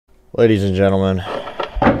Ladies and gentlemen,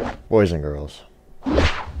 boys and girls,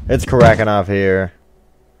 it's Karakanov here.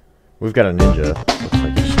 We've got a ninja. Looks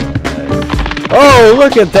like he's still in there. Oh,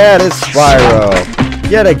 look at that! It's Spyro!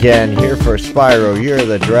 Yet again, here for Spyro, Year of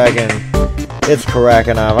the Dragon. It's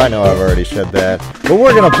Karakanov. I know I've already said that. But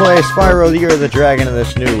we're gonna play Spyro, the Year of the Dragon in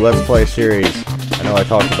this new Let's Play series. I know I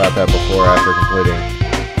talked about that before after completing.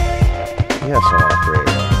 Yes, I want to create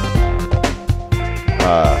one.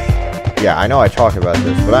 Yeah, I know I talked about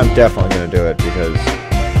this, but I'm definitely going to do it because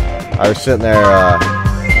I was sitting there,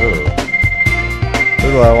 ooh.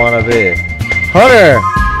 Who do I want to be? Hunter!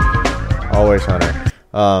 Always Hunter.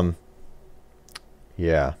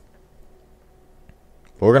 Yeah.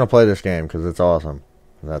 But we're going to play this game because it's awesome.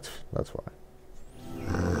 And that's why.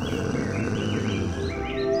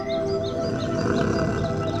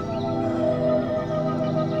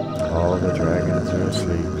 All the dragons are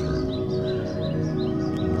asleep.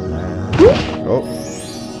 Oh.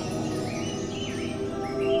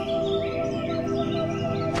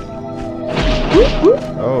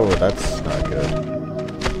 Oh, that's not good.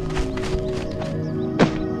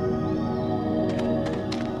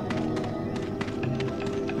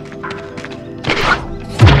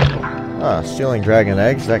 Ah, stealing dragon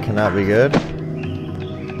eggs, that cannot be good.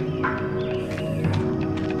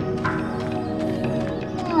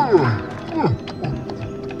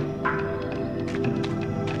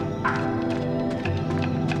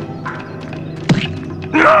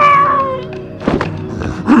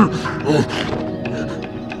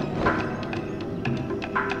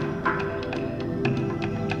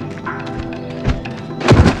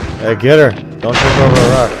 Hey, get her! Don't trip over a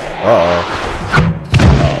rock. Uh-oh.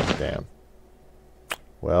 Oh, damn.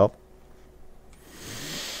 Well.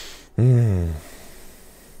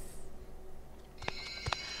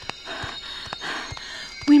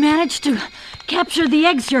 We managed to capture the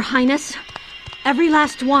eggs, Your Highness. Every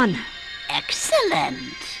last one. Excellent.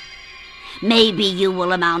 Maybe you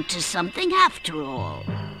will amount to something after all.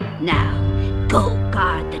 Now, go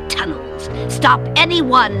guard the tunnels. Stop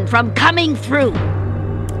anyone from coming through.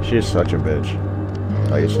 She's such a bitch.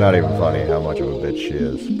 Like, it's not even funny how much of a bitch she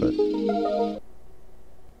is, but...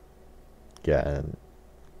 Yeah, and...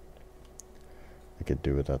 I could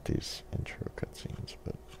do without these intro cutscenes,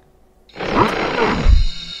 but...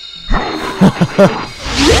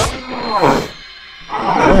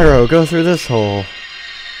 Arrow, go through this hole.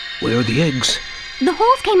 Where are the eggs? The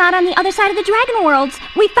holes came out on the other side of the dragon worlds.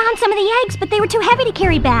 We found some of the eggs, but they were too heavy to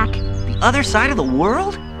carry back. The other side of the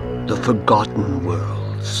world? The Forgotten Worlds.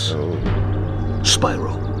 Oh.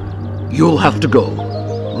 Spyro, you'll have to go.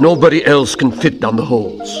 Nobody else can fit down the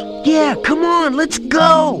holes. Yeah, come on, let's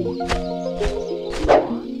go!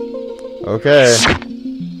 Okay.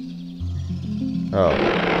 Oh.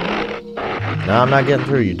 No, I'm not getting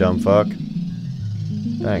through, you dumb fuck.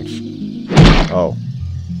 Thanks. Oh.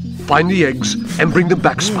 Find the eggs and bring them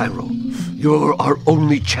back, Spyro. You're our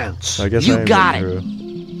only chance. I guess You I got it. through.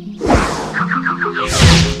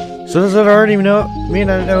 So does it already mean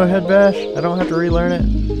I know head bash? I don't have to relearn it?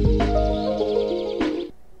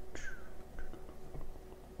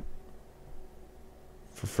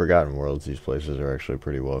 For Forgotten Worlds, these places are actually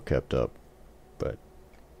pretty well kept up. But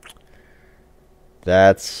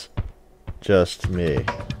that's just me.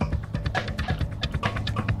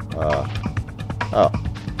 Oh.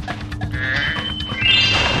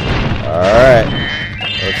 Alright.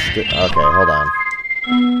 Let's do... Okay, hold on.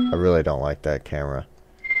 I really don't like that camera.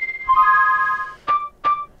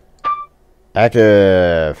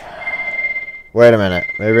 Active. Wait a minute.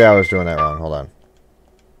 Maybe I was doing that wrong. Hold on.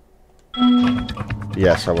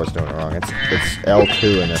 Yes, I was doing it wrong. It's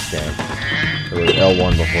L2 in this game. It was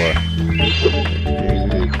L1 before.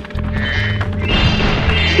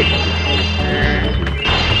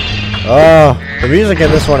 Oh, the music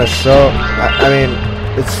in this one is so... I mean,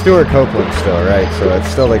 it's Stuart Copeland still, right? So it's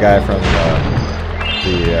still the guy from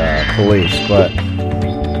the Police, but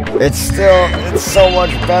it's so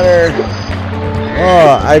much better.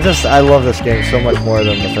 Oh, I love this game so much more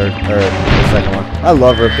than the second one. I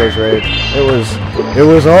love Ripto's Rage. It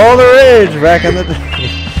was all the rage back in the day.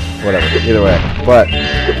 Whatever, either way. But,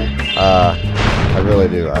 I really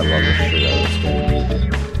do. I love the shit out of this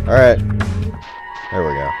game. Alright. There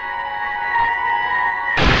we go.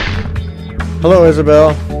 Hello,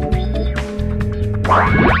 Isabel.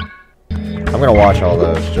 I'm gonna watch all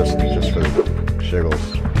those just for the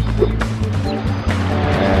shiggles.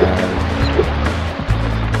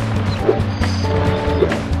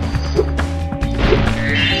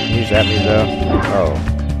 He's at me though. Oh.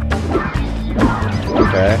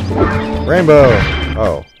 Okay. Rainbow!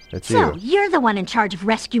 Oh. It's So, you. you're the one in charge of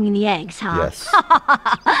rescuing the eggs, huh? Yes.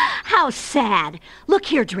 How sad. Look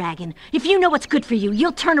here, Dragon. If you know what's good for you,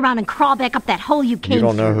 you'll turn around and crawl back up that hole you came You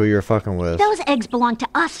don't know through. who you're fucking with. Those eggs belong to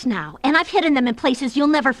us now, and I've hidden them in places you'll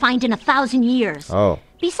never find in 1,000 years. Oh.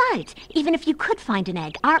 Besides, even if you could find an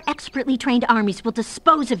egg, our expertly trained armies will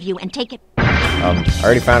dispose of you and take it... I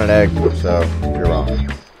already found an egg, so you're wrong.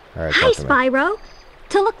 Alright, Hi, talk to me. Spyro.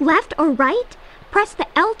 To look left or right, press the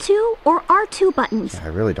L2 or R2 buttons. I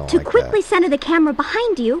really don't To like quickly that. center the camera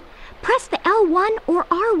behind you, press the L1 or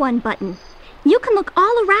R1 button. You can look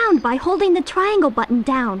all around by holding the triangle button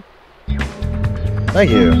down.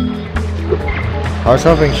 Thank you. I was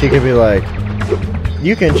hoping she could be like,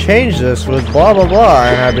 you can change this with blah blah blah,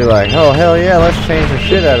 and I'd be like, oh hell yeah, let's change the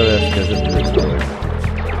shit out of this, because it's really...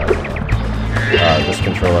 this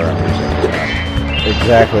controller I'm using is not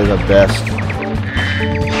exactly the best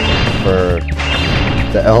for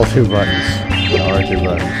the L2 buttons, the R2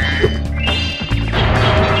 buttons.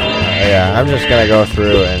 Yeah, I'm just gonna go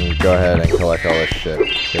through and go ahead and collect all this shit,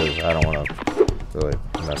 because I don't want to really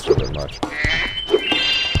mess with it much.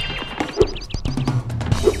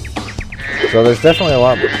 So there's definitely a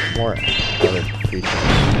lot more other features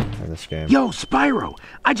in this game. Yo, Spyro,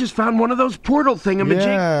 I just found one of those portal thingamajig.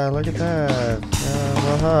 Yeah, look at that.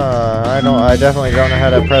 I definitely don't know how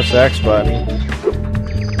to press the X button.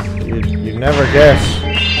 You'd never guess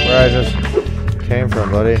where I just came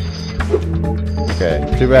from, buddy. Okay,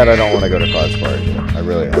 too bad I don't want to go to Cloud Spires yet. I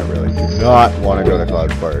really do not want to go to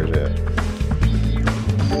Cloud Spires yet.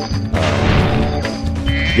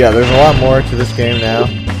 Yeah, there's a lot more to this game now.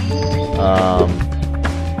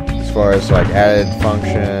 As far as like added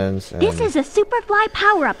functions. And... This is a Superfly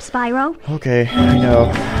power-up, Spyro. Okay, I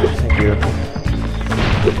know. Thank you.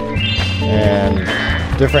 And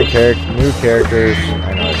different new characters.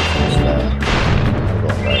 I know I just missed that. I'm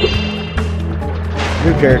going back.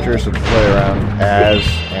 New characters to play around as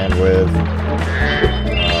and with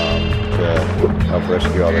to help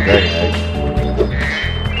rescue all the dragon eggs.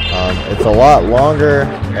 It's a lot longer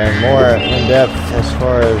and more in-depth as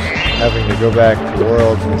far as having to go back to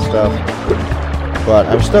worlds and stuff. But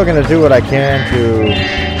I'm still going to do what I can to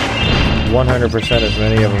 100% as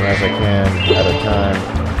many of them as I can at a time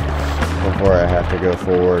before I have to go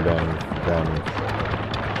forward and then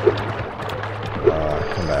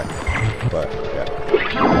come back. But, yeah.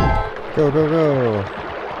 Go, go, go!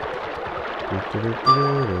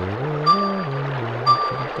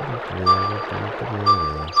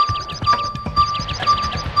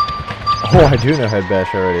 Oh, I do know Head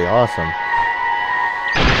Bash already. Awesome.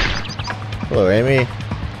 Hello, Amy.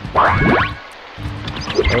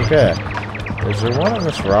 Okay. Is there one on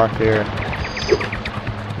this rock here?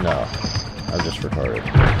 No. I'm just retarded.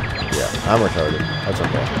 Yeah, I'm retarded. That's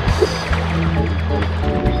okay.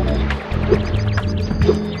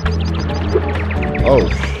 Oh,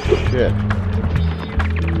 shit.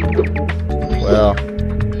 Well.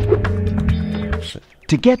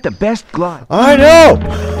 To get the best glide. I know!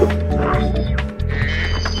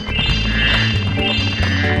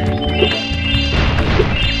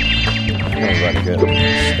 I'm about to get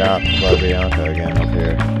stopped by Bianca again up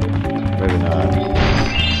here. Maybe not.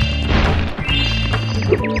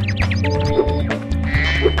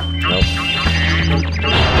 Nope.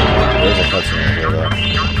 There's a cutscene here though.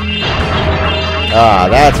 Ah,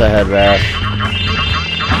 that's a head bash.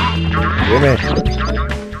 Gimme.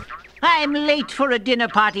 I'm late for a dinner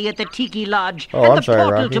party at the Tiki Lodge, Oh, and I'm the sorry,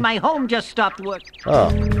 portal Rocky. to my home just stopped work.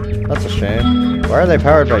 Oh, that's a shame. Why are they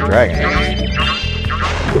powered by dragon eggs?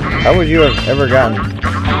 How would you have ever gotten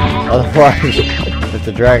otherwise if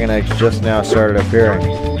the dragon eggs just now started appearing?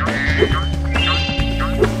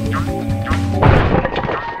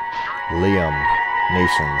 Liam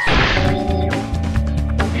Neeson's.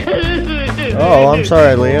 Oh, I'm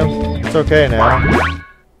sorry, Liam. It's okay now.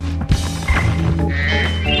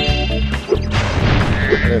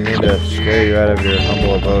 I didn't mean to scare you out of your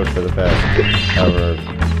humble abode for the past however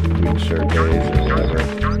weeks or days or whatever.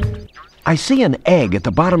 I see an egg at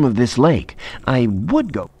the bottom of this lake. I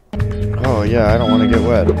would go. Oh yeah, I don't want to get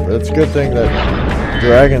wet. But it's a good thing that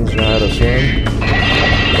dragons know how to swim.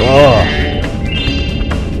 Oh,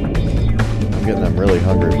 I'm getting them really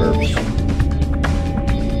hungry burps.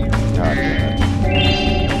 God damn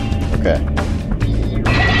it. Okay.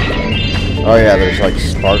 Oh yeah, there's like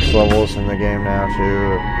Sparks levels in the game now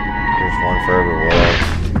too. There's one for every world.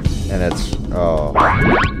 And it's, oh.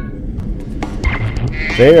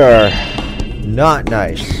 They are not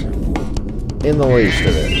nice. In the least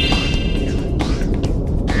of it.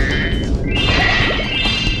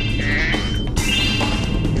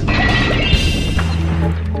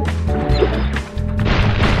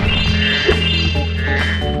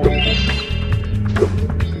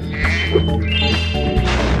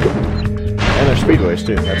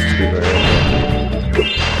 that's the speedway right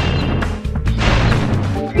there.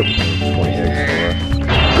 20 eggs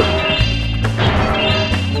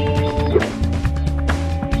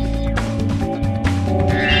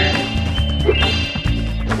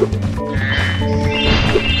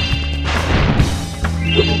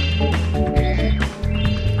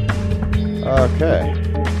Okay.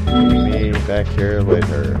 Meet me back here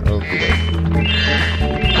later. Okay.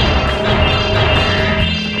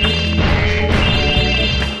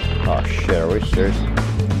 Oh shit, are we serious?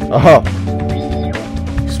 Oh!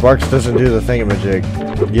 Sparks doesn't do the thingamajig.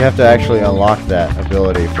 You have to actually unlock that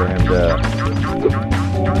ability for him to...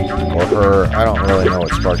 or her, I don't really know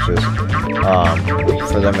what Sparks is.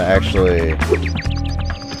 For them to actually...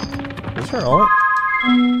 Is there only...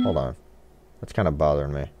 Hold on. That's kind of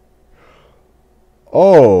bothering me.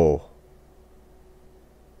 Oh!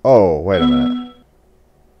 Oh, wait a minute.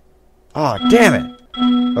 Oh, damn it!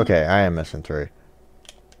 Okay, I am missing 3.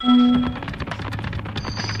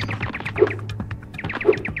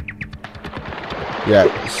 Yeah,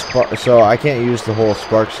 so I can't use the whole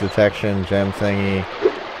Sparks detection gem thingy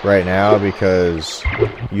right now because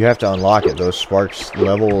you have to unlock it. Those Sparks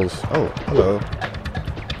levels... Oh, hello.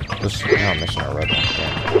 This, now I'm missing a red one.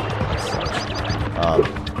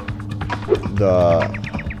 Damn.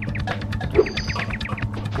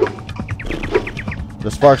 The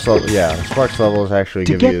Sparks level, yeah, the Sparks levels actually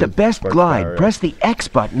give you... To get the best glide, power. press the X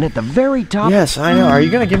button at the very top. Yes, I know. Are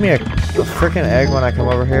you gonna give me a freaking egg when I come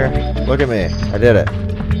over here? Look at me. I did it.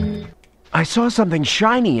 I saw something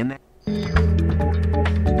shiny in that.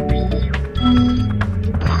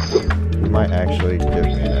 You might actually give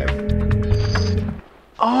me an egg.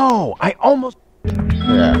 Oh, I almost...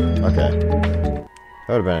 Yeah, okay.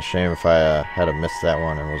 That would have been a shame if I had to miss that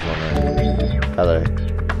one and was wondering how they...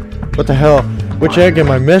 What the hell? Which egg am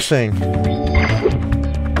I missing?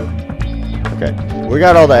 Okay, we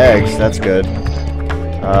got all the eggs. That's good.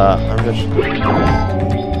 I'm just...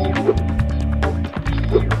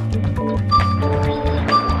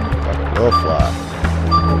 Go fly.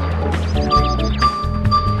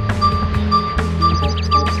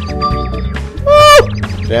 Woo!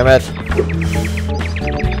 Damn it.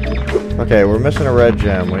 Okay, we're missing a red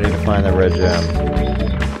gem. We need to find that red gem.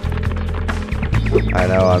 I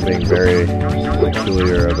know I'm being very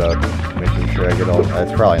peculiar about making sure I get all...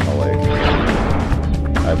 It's probably in the lake.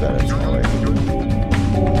 I bet it's in the lake.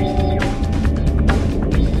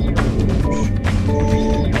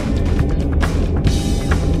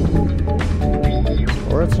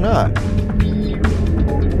 Or it's not.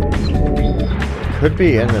 Could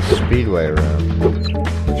be in the speedway room.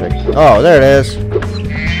 Which oh, there it is!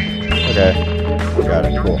 Okay. Got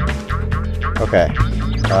it. Cool. Okay.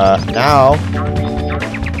 Now...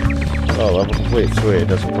 Oh, level complete. Sweet. It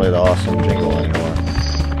doesn't play the awesome jingle anymore.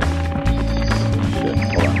 Shit.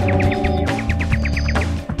 Hold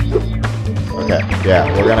on. Okay. Yeah,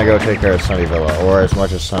 we're gonna go take care of Sunny Villa. Or as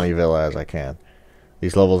much of Sunny Villa as I can.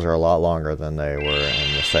 These levels are a lot longer than they were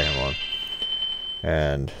in the second one.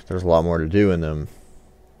 And there's a lot more to do in them.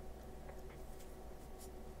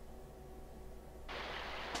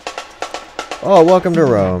 Oh, welcome to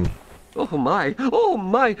Rome. Oh my, oh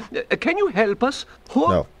my. Can you help us?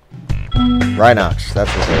 No. Rhinox,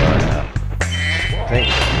 that's what they are now. I think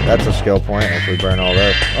that's a skill point if we burn all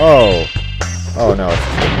those. Oh! Oh no, it's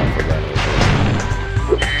a skill point for burning those.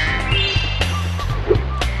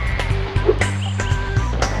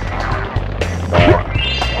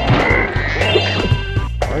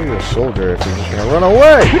 Why are you a soldier if you're just gonna run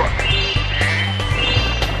away?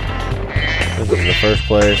 This is the first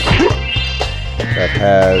place that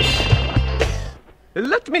has...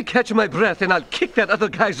 Let me catch my breath and I'll kick that other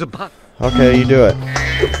guy's butt. Okay, you do it.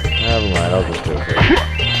 Never mind, I'll just do it for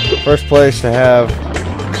you. First place to have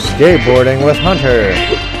skateboarding with Hunter.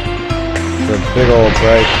 It's a big old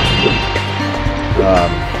bright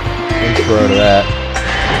intro to that.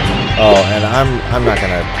 Oh, and I'm not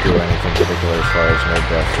gonna do anything particular as far as no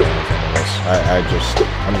deaths or anything in this.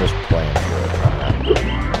 I'm just playing through it right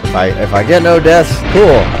now. If I get no deaths,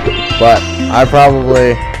 cool. But I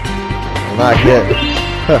probably will not get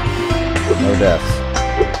no deaths.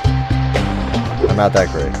 I'm not that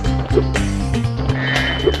great.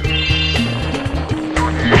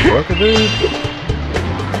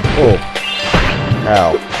 Oh.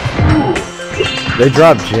 Ow. They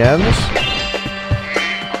drop gems?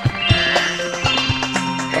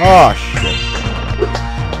 Oh, shit.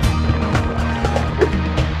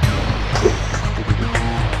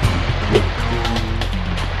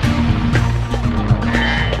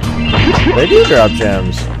 They do drop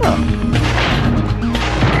gems. Huh.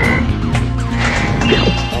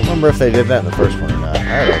 I don't remember if they did that in the first one or not. I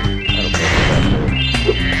had a place for that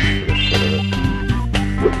too.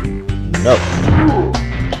 Nope.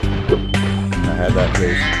 I had that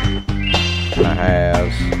piece. I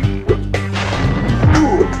have.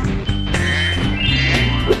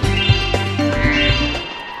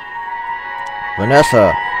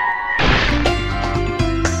 Vanessa.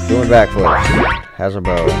 Doing backflips. Has a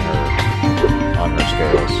bow on her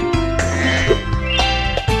scales.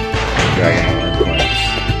 Dragging the wind points.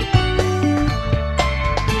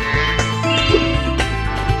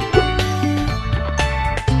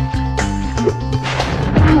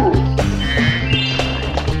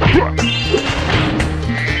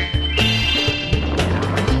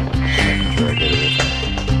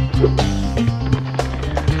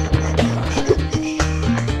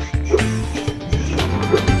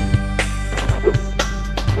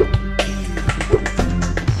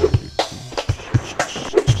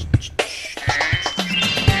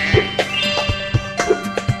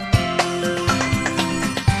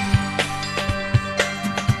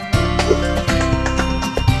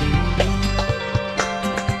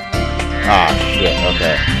 Ah, shit,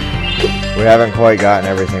 okay. We haven't quite gotten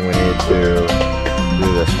everything we need to do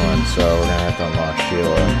this one, so we're gonna have to unlock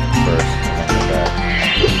Sheila first and then go back.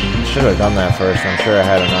 Should have done that first, I'm sure I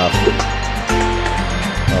had enough.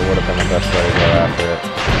 That would have been the best way to go after it.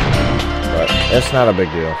 But it's not a big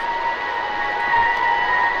deal.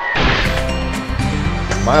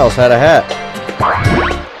 Miles had a hat.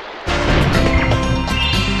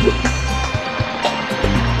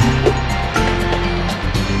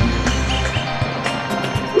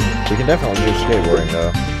 We can definitely do skateboarding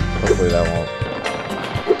though. Hopefully that won't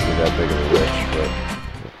be that big of a glitch,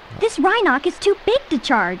 but... This Rhinoc is too big to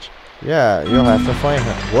charge. Yeah, you'll have to flame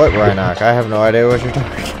him. What Rhinoc? I have no idea what you're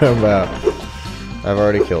talking about. I've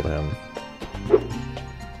already killed him.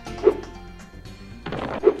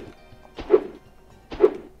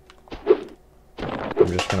 I'm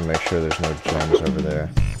just gonna make sure there's no gems over there.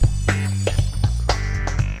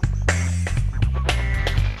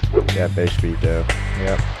 Yeah, base speed though.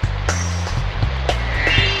 Yep.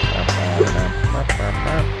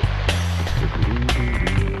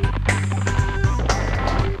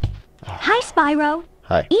 Hi, Spyro.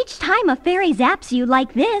 Hi. Each time a fairy zaps you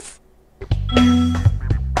like this,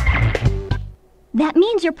 that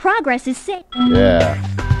means your progress is safe. Yeah.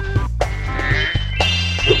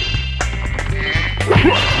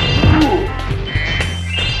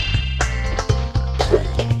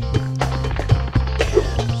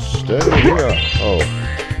 Stay here. Oh.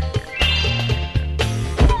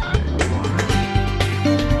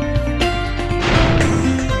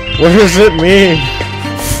 What does it mean?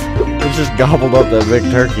 It just gobbled up that big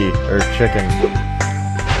turkey, or chicken.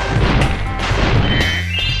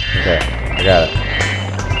 Okay, I got it.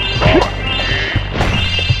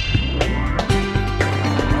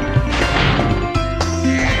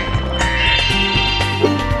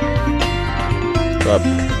 What's up?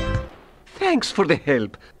 Thanks for the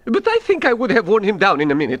help, but I think I would have worn him down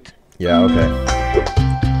in a minute. Yeah, okay.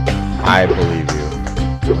 I believe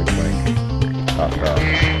you. Wink, wink. Tough dog.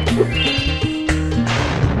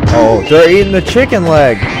 Oh, they're eating the chicken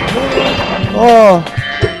leg. Oh.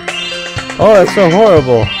 Oh, that's so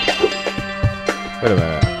horrible. Wait a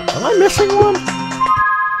minute. Am I missing one?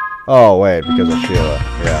 Oh, wait, because of Sheila.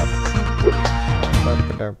 Yeah.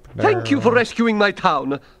 Thank you for rescuing my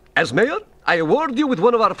town. As mayor, I award you with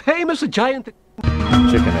one of our famous giant...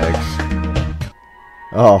 Chicken eggs.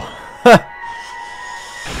 Oh.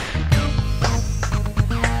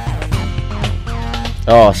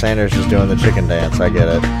 Oh, Sanders is doing the chicken dance. I get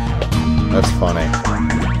it. That's funny.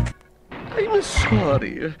 I'm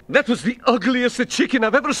sorry. That was the ugliest chicken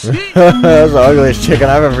I've ever seen. That's the ugliest chicken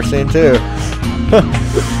I've ever seen, too.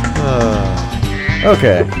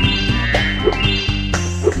 Okay.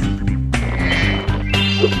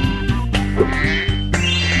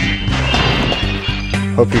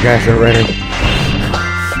 Hope you guys are ready.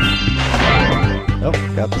 Oh,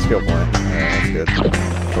 got the skill point. Alright, that's good.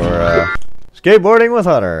 For, Skateboarding with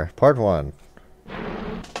Hunter, Part 1.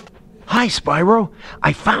 Hi, Spyro.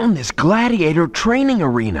 I found this gladiator training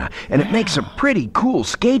arena, and it makes a pretty cool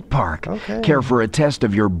skate park. Okay. Care for a test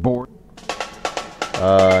of your board?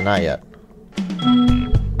 Not yet.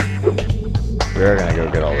 We're gonna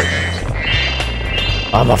go get all the things.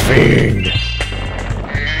 I'm a fiend!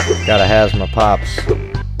 Gotta has my pops.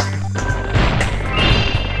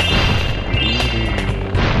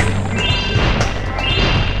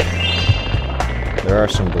 There are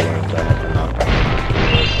some balloons I have to knock down,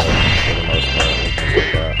 but for the most part, we can get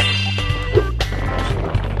that.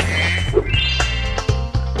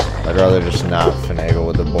 I'd rather just not finagle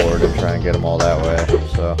with the board and try and get them all that way,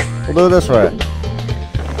 so we'll do it this way.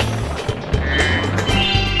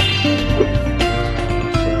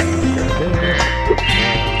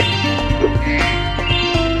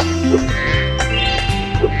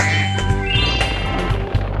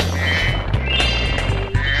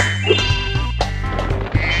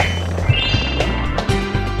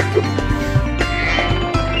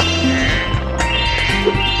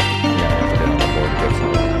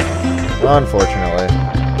 unfortunately.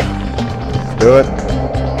 Let's do it.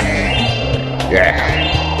 Yeah.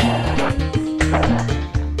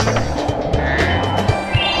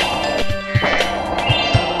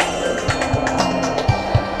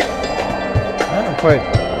 I don't quite...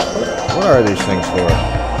 What are these things for? I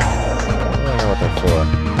don't know what they're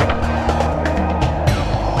for.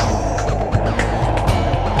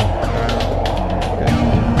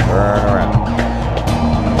 Turn around.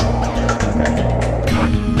 Okay.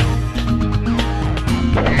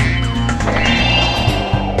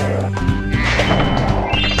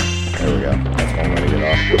 There we go. That's one way to get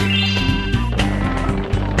off.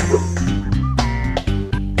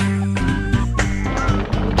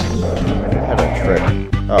 I had a trick.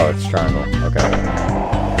 Oh, it's triangle. Okay.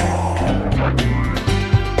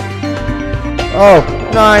 Oh,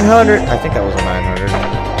 900. I think that was a 900.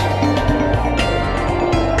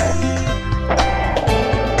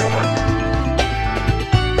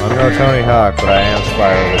 I'm no Tony Hawk, but I am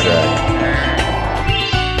Spyro the Dragon.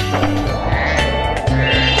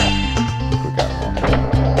 We got one.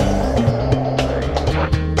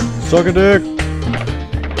 Suck a dick!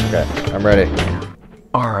 Okay, I'm ready.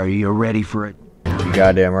 Are you ready for it? You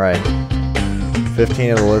goddamn right.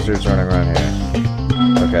 15 of the lizards running around here.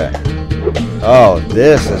 Okay. Oh,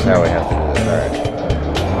 this is how we have to do this.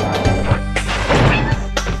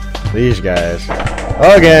 Alright. These guys.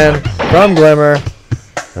 Again! From Glimmer!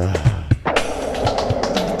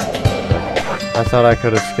 I thought I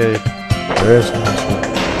could escape. There is no escape.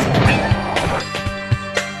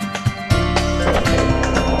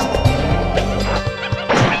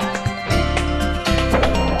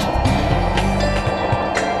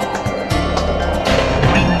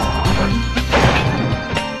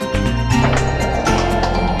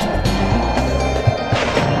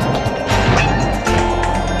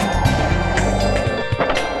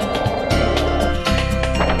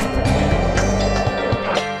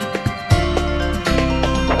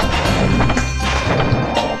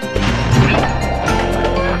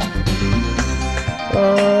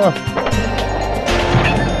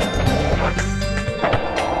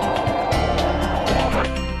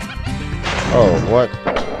 Oh, what?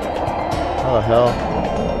 How the hell?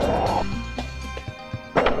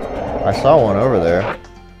 I saw one over there.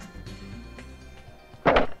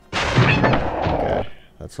 Okay,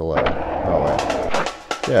 that's 11. Oh, wait.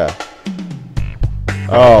 Yeah.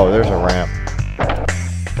 Oh, there's a ramp.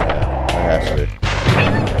 Yeah, there has to be.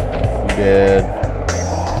 Dead.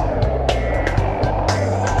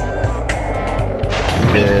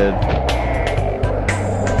 Dead.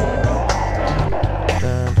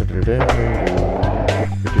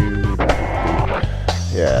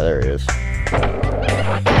 Yeah, there he is.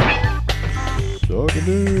 Suck a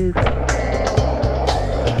dick.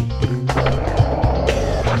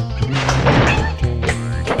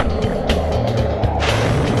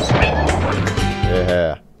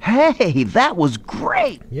 Yeah. Hey, that was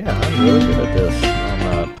great! Yeah, I'm really good at this.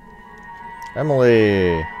 I'm not.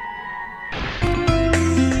 Emily.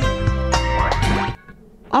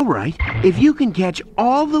 Alright, if you can catch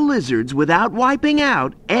all the lizards without wiping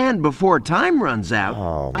out, and before time runs out...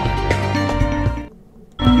 Oh, my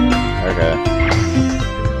God. Okay.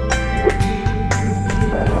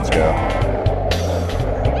 Let's go.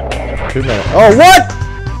 2 minutes. Oh, what?!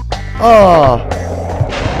 Oh!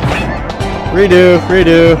 Redo,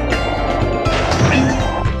 redo.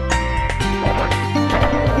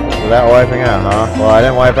 Without wiping out, huh? Well, I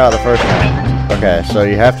didn't wipe out the first time. Okay, so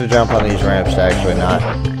you have to jump on these ramps to actually not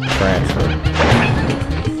transfer.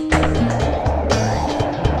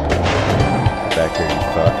 Back here, you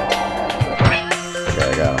fuck. Okay,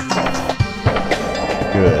 I got him.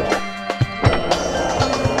 Good.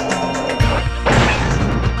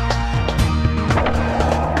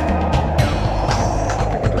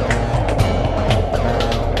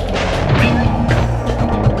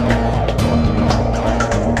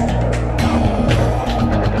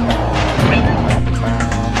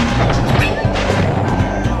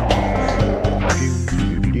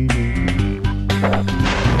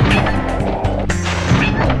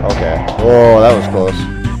 Oh, that was close.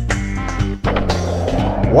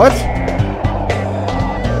 What?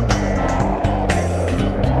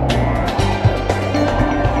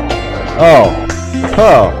 Oh.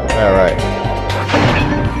 Oh. Yeah, right.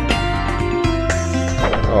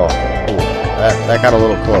 Oh. Ooh. That got a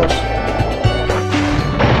little close.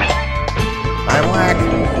 I'm whack.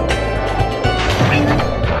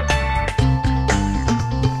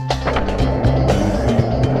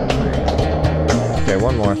 Okay,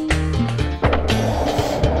 one more.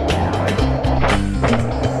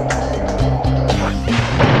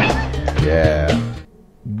 Yeah.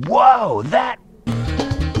 Whoa, that...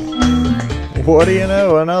 What do you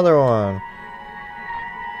know? Another one.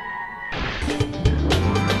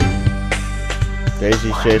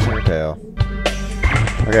 Daisy's chasing her tail.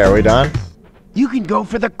 Okay, are we done? You can go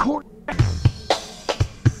for the court.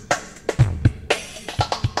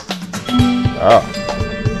 Oh.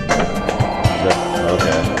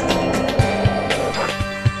 Okay.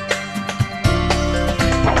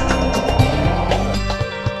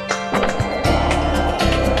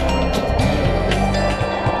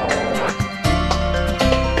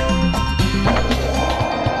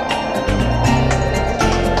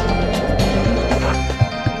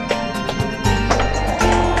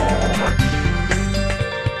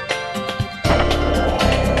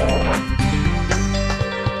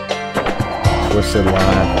 Twisted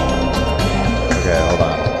line. Okay, hold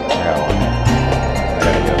on. I got one. I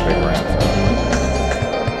gotta get a big ramp.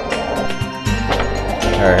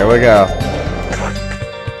 Alright, here we go.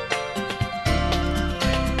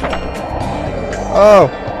 Oh!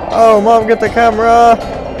 Oh, Mom, get the camera!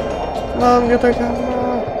 Mom, get the camera!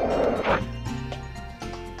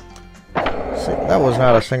 See, that was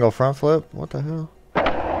not a single front flip. What the hell?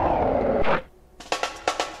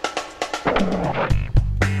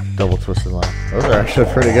 Double twisted line. Those are actually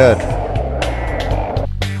pretty good.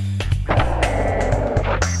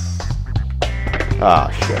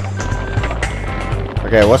 Ah, shit.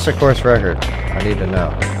 Okay, what's the course record? I need to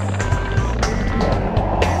know.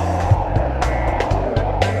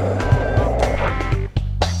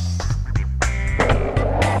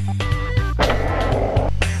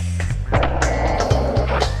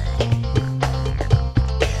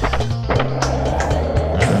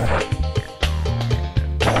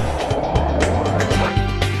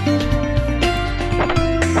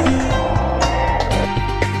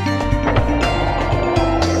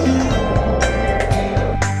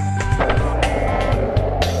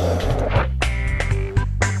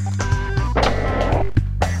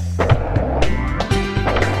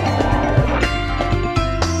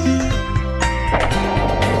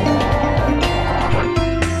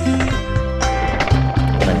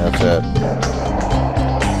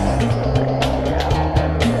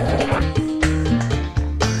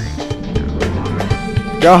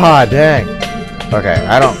 God dang. Okay,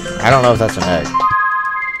 I don't know if that's an egg.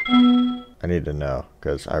 I need to know,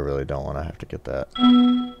 because I really don't want to have to get that.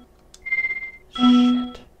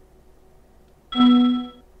 Shit.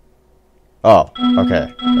 Oh,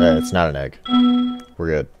 okay. It's not an egg. We're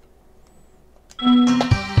good.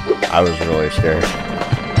 I was really scared.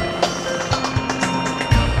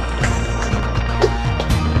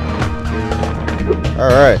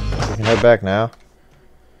 Alright, we can head back now.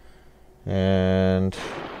 And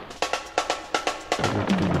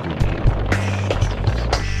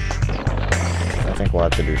I think we'll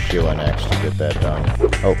have to do Sheila next to get that done.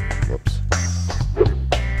 Oh, whoops.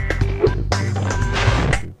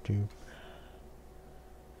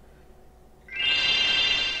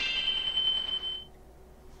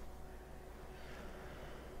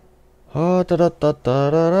 Oh, da da da da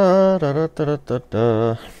da da da da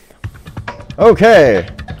da. Okay,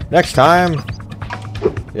 next time.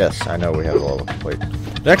 Yes, I know we have a level complete.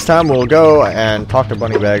 Next time we'll go and talk to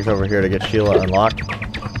Bunny Bags over here to get Sheila unlocked.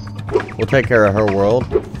 We'll take care of her world.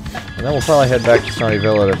 And then we'll probably head back to Sunny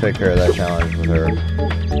Villa to take care of that challenge with her.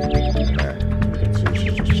 There. You can see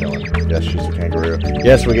she's just chilling. Yes, she's a kangaroo.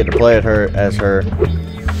 Yes, we get to play as her.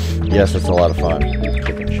 Yes, it's a lot of fun.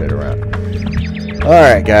 Kicking shit around.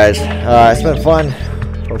 Alright, guys. It's been fun.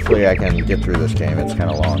 Hopefully I can get through this game. It's kind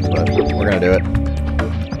of long, but we're going to do it.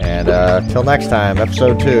 And till next time,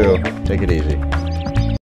 episode 2, take it easy.